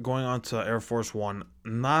steps going onto Air Force One,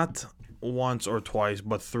 not once or twice,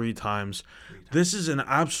 but 3 times. This is an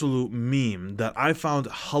absolute meme that I found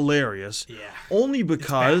hilarious. yeah. Only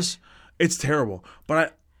because it's terrible.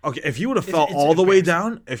 But if he would have fell it's all the way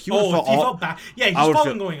embarrassing. down, if he would have Oh, fell he all, fell back. Yeah, he's I would falling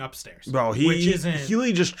feel- going upstairs. bro, which isn't.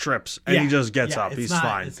 he just trips and he just gets up. It's He's not,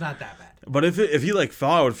 fine. It's not that bad. But if he like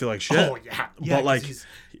fell, I would feel like shit. Oh yeah. But like he's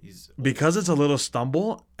because it's a little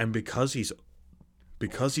stumble and because he's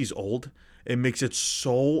old, it makes it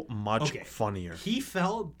so much funnier. He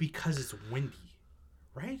fell because it's windy,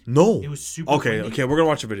 right? No. It was super Okay, windy. okay, we're gonna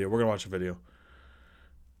watch a video.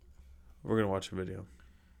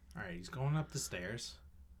 All right, he's going up the stairs.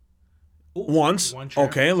 Once. One trip.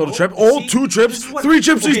 Okay, a little trip. Oh, see, 2 trips. this is what- 3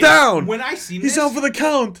 trips, he's okay, down. When I seen He's this, down for the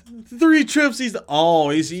count. 3 trips, he's like,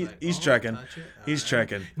 checking. touch it. He's Alright.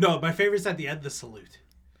 checking. No, my favorite's at the end, the salute.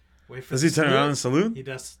 Wait for Does the he turn around and salute? He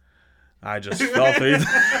does. I just fell 3 times.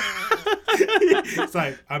 It's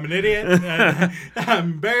like, I'm an idiot. And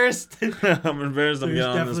I'm embarrassed. I'm embarrassed I'm There's getting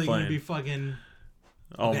on this definitely going to be plane. fucking...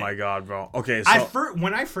 Oh okay. my god, bro. Okay, so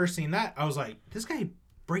When I first seen that, I was like, this guy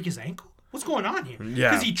break his ankle? What's going on here? Yeah.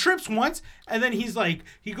 Because he trips once, and then he's like,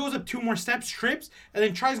 he goes up 2 more steps, trips, and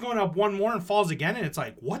then tries going up 1 more and falls again, and it's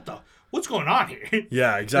like, what's going on here?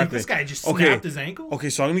 yeah, Like, exactly. this guy just snapped his ankle? Okay,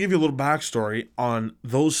 so I'm gonna give you a little backstory on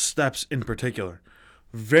those steps in particular.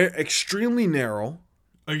 Very extremely narrow.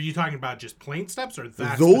 Are you talking about just plain steps or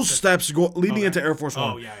that? Those specific- steps go leading into Air Force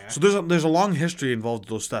One. Oh, yeah. So there's a long history involved with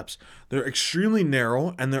those steps. They're extremely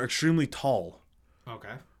narrow and they're extremely tall.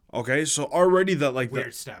 Okay. Okay, so already that like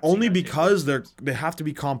Weird steps. only You gotta take because weird they have to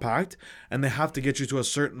be compact and they have to get you to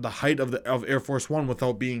the height of Air Force One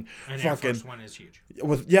without being And Air fucking Force One is huge.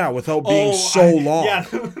 without being so long. Yeah,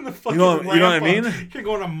 the fucking You know what I ramp mean? up, you're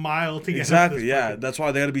going a mile to get up Exactly, this yeah. fucking- That's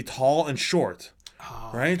why they got to be tall and short,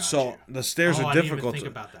 Oh, right? gotcha. So the stairs Oh, are I didn't even difficult. think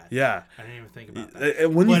about that. Yeah. I didn't even think about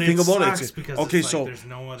that. When you But think about it, sucks it's because okay. it's like So there's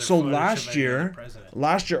no other so footage of last any other year,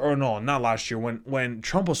 president. or no, not last year. When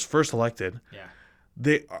Trump was first elected, Yeah.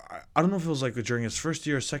 I don't know if it was like during his first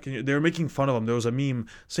year or second year, they were making fun of him. There was a meme,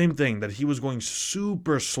 same thing, that he was going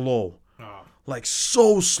super slow. Oh. Like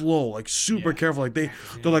so slow, like super Yeah. careful. Like they're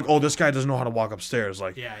like, oh, this guy doesn't know how to walk upstairs.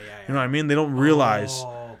 Like, Yeah. you know what I mean? They don't realize.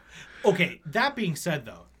 Oh. Okay, that being said,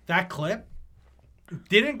 though, that clip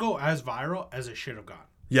didn't go as viral as it should have gone.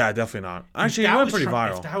 Yeah, definitely not. Actually, it That went was pretty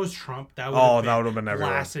Trump, viral. If that was Trump, that would have been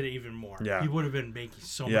everywhere. blasted even more. Yeah. He would have been making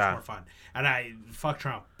so much Yeah. more fun. And fuck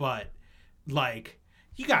Trump, but like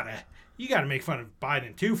you gotta make fun of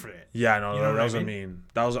Biden too for it. Yeah, no, You know that what was I a mean? meme.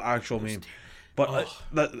 That was an actual meme. But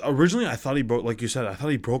Ugh. originally, I thought he broke, like you said, I thought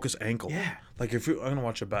he broke his ankle. Yeah. Like I'm gonna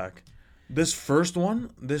watch it back. This first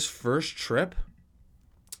trip.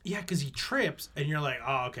 Yeah, because he trips, and you're like,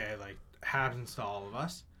 oh, okay, like happens to all of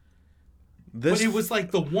us. This But it was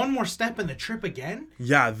like the 1 more step in the trip again.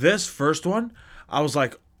 yeah, this first one, I was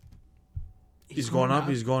like, he's going up.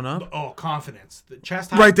 He's going up. Oh, confidence. The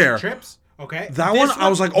chest Right there. trips. Okay. That This one, I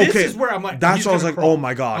was like, okay. This is where I'm like, that's he's why I was gonna like, crawl. oh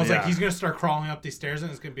my god. I was yeah. like, he's gonna start crawling up these stairs, and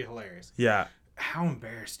it's gonna be hilarious. Yeah, How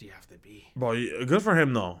embarrassed do you have to be? bro. Good for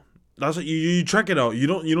him though. That's what you check it out. You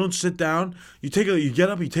don't sit down. You get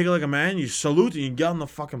up. You take it like a man. You salute and you get on the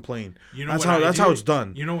fucking plane. You know that's what how I that's do? how it's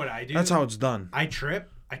done. You know what I do? That's how it's done. I trip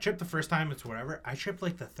the first time. It's whatever. I trip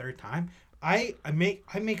like the 3rd time. I make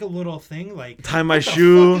a little thing like Tie my what the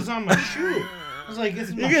shoe. fuck is on my shoe? I was like, this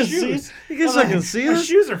is my can shoes. see- you guys I was fucking see my this?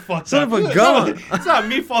 shoes are fucked Son up. of a It's gun. not- It's not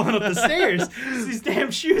me falling up the stairs. It's these damn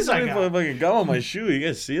shoes I I got. fucking gum on my shoe. You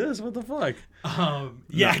guys see this? What the fuck?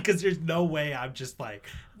 Yeah, because there's no way I'm just like,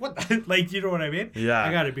 what? Like, you know what I mean? Yeah.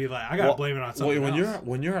 I gotta be like, I gotta blame it on something when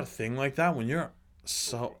else. you're a thing like that, when you're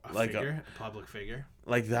so A like figure, a public figure.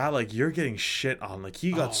 like that, like you're getting shit on. Like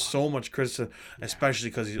he got Oh. so much criticism, especially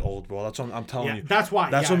because he's old, bro. That's what I'm telling Yeah, you. that's why.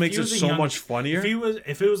 That's yeah, what if makes he it was a so young- much funnier.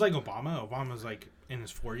 If it was like Obama's like in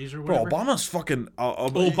his 40s or Bro, whatever. Obama's fucking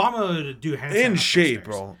Obama would do handstand in up shape,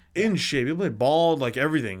 those stairs. bro. In shape. He played bald, like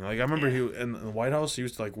everything. Like I remember he in the White House. He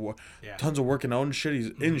used to like Yeah. tons of working out and shit. He's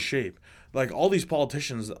in shape. Like all these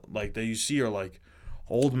politicians, like that you see, are like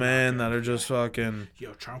old men that are just fucking.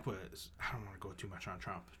 Yo, Trump was. I don't want to go too much on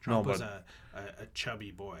Trump. Trump No, was but- a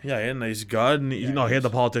chubby boy. Yeah, he had a nice gut, and he had the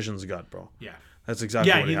politician's gut, bro. Yeah. That's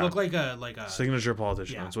exactly what he looked had. like a Signature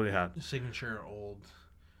politician. That's what he had. signature old.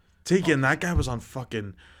 Take it, and that guy was on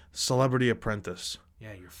fucking Celebrity Apprentice.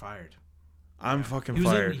 Yeah, you're fired. I'm fucking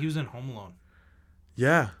fired. He was in Home Alone.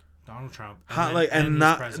 Yeah. Donald Trump. And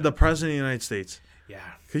not president. The president of the United States. Yeah.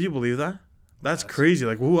 Could you believe that? That's crazy.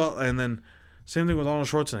 Like, who else? And then same thing with Arnold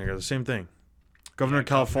Schwarzenegger. The same thing. Governor of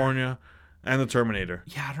California and the Terminator.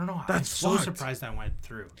 Yeah, I don't know. That's I'm so surprised that went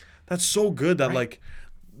through. That's so good that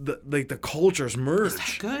the cultures merge. Is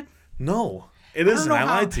that good? No, it isn't. I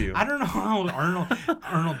lied to you. I don't know how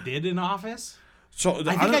Arnold did in Office. So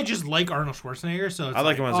I just like Arnold Schwarzenegger. So it's I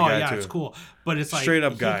like him as a guy too. It's cool. But it's like straight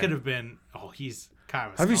up guy. He could have been. Oh, he's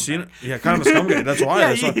kind of. Have you seen it? Yeah, kind of a scum guy. That's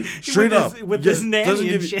why. Straight up with this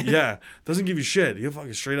nanny and shit. Yeah, doesn't give you shit. You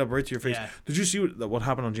fucking straight up right to your face. Yeah. Did you see what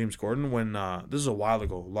happened on James Corden when this is a while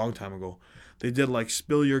ago, long time ago? They did like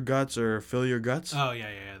spill your guts or fill your guts. Oh yeah,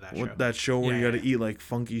 that show where you got to eat like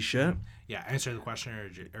funky shit. Yeah, answer the question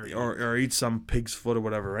or eat some pig's foot or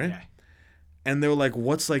whatever, right? Yeah. And they were like,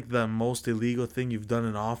 "What's like the most illegal thing you've done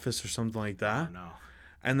in office or something like that?" Oh, no.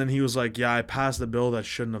 And then he was like, "Yeah, I passed a bill that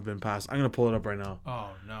shouldn't have been passed." I'm gonna pull it up right now.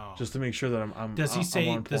 Oh no! Just to make sure that I'm. Does he say?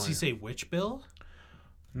 I'm on Does he say which bill?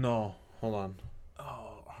 No, hold on.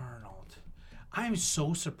 Oh, Arnold! I'm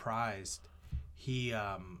so surprised. He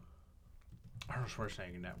Arnold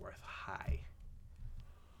Schwarzenegger net worth high.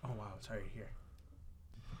 Oh wow, it's right here.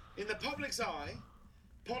 In the public's eye,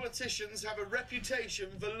 politicians have a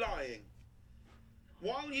reputation for lying.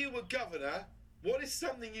 While you were governor, what is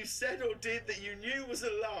something you said or did that you knew was a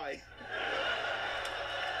lie?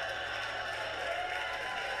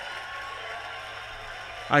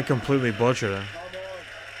 I completely butchered it.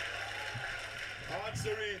 Come on.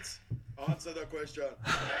 Answer it. Answer the question.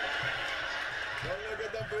 Don't look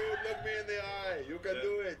at the food, look me in the eye. You can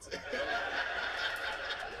do it.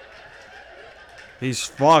 He's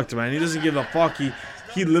fucked, man. He doesn't give a fuck.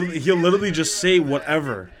 He'll literally just say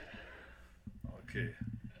whatever. Okay.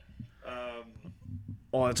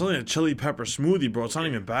 Oh, it's only a chili pepper smoothie, bro. It's not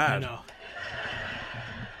even bad. I know.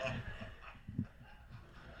 I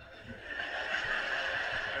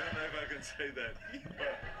don't know if I can say that,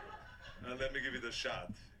 but let me give you the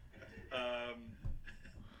shot.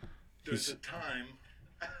 There's a time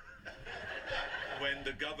when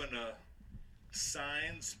the governor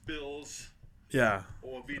signs bills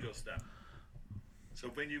or vetoes them. So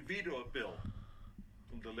when you veto a bill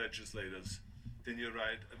from the legislators, then you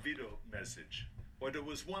write a veto message. Or there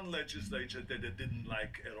was one legislature that it didn't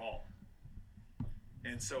like at all.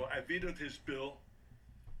 And so I vetoed his bill,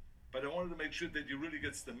 but I wanted to make sure that he really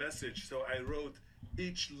gets the message. So I wrote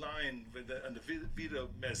each line on the veto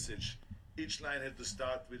message. Each line had to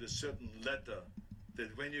start with a certain letter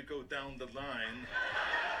that when you go down the line,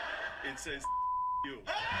 it says you.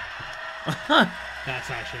 That's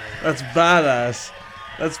actually. That's badass.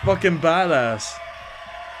 That's fucking badass.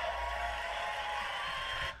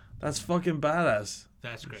 That's fucking badass.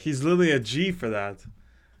 That's great. He's literally a G for that.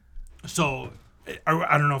 So,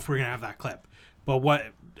 I don't know if we're gonna have that clip, but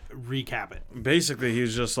recap it. Basically, he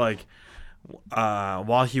was just like,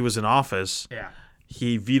 while he was in office,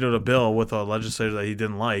 he vetoed a bill with a legislator that he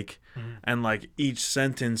didn't like, and like each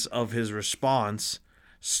sentence of his response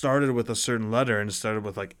started with a certain letter, and it started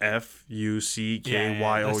with like FUCKYOU.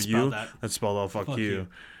 That spelled out fuck you.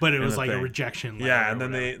 But it was like a rejection letter. Yeah, and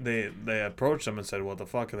then they approached him and said, "What the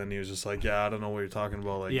fuck?" And then he was just like, "Yeah, I don't know what you're talking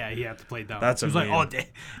about." Like, yeah, he had to play dumb. That's he was a meme. like, "Oh,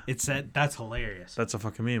 it said that's hilarious." That's a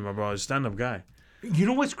fucking meme, my bro. He's a stand-up guy. You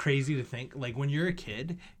know what's crazy to think? Like when you're a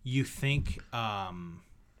kid, you think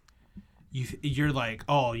you're like,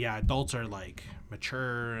 oh yeah, adults are like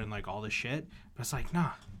mature and like all this shit, but it's like,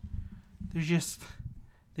 nah, they're just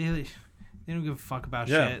they don't give a fuck about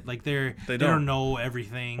shit. Like they don't know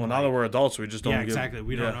everything. Well, now that we're adults, we just don't. Yeah, exactly.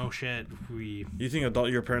 We don't know shit. You think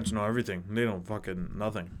your parents know everything? They don't fucking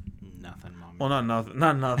nothing. Nothing, mom. Well, not nothing,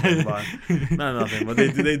 but not nothing. But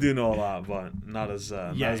they do know a lot, but not as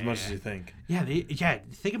much as you think. Yeah,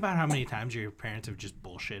 think about how many times your parents have just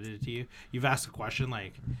bullshitted to you. You've asked a question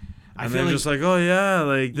like. And they're just like, oh yeah,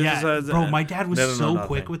 like this is bro. My dad was so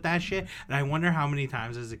quick with that shit, and I wonder how many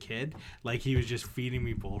times as a kid, like he was just feeding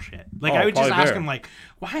me bullshit. Like I would just ask him, like,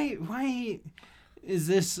 why is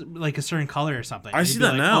this like a certain color or something? I see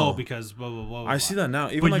that now. Oh, because blah blah blah. I see that now.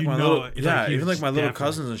 Even like my little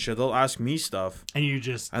cousins and shit, they'll ask me stuff,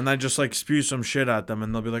 and I just like spew some shit at them,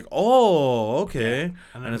 and they'll be like, oh, okay,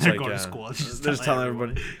 yeah. And it's they're like going to school. They're just telling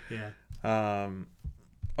everybody. Yeah.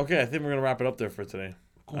 Okay, I think we're gonna wrap it up there for today.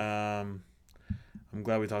 Cool. I'm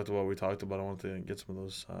glad we talked about what we talked about. I wanted to get some of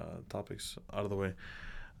those topics out of the way.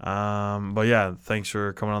 But yeah, thanks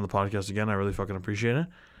for coming on the podcast again. I really fucking appreciate it.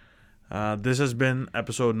 This has been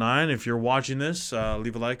episode 9. If you're watching this,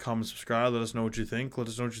 leave a like, comment, subscribe. Let us know what you think. Let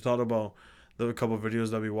us know what you thought about the couple of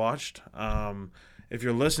videos that we watched. If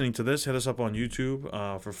you're listening to this, hit us up on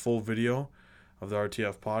YouTube for full video of the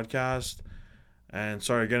RTF podcast. And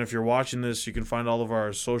sorry, again, if you're watching this, you can find all of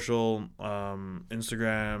our social,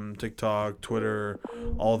 Instagram, TikTok, Twitter,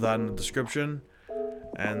 all of that in the description.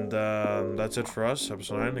 And that's it for us.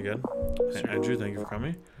 Episode 9 again. Andrew, thank you for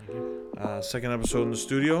coming. Thank you. Second episode in the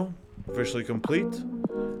studio, officially complete.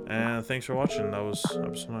 And thanks for watching. That was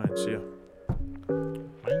episode 9. See ya.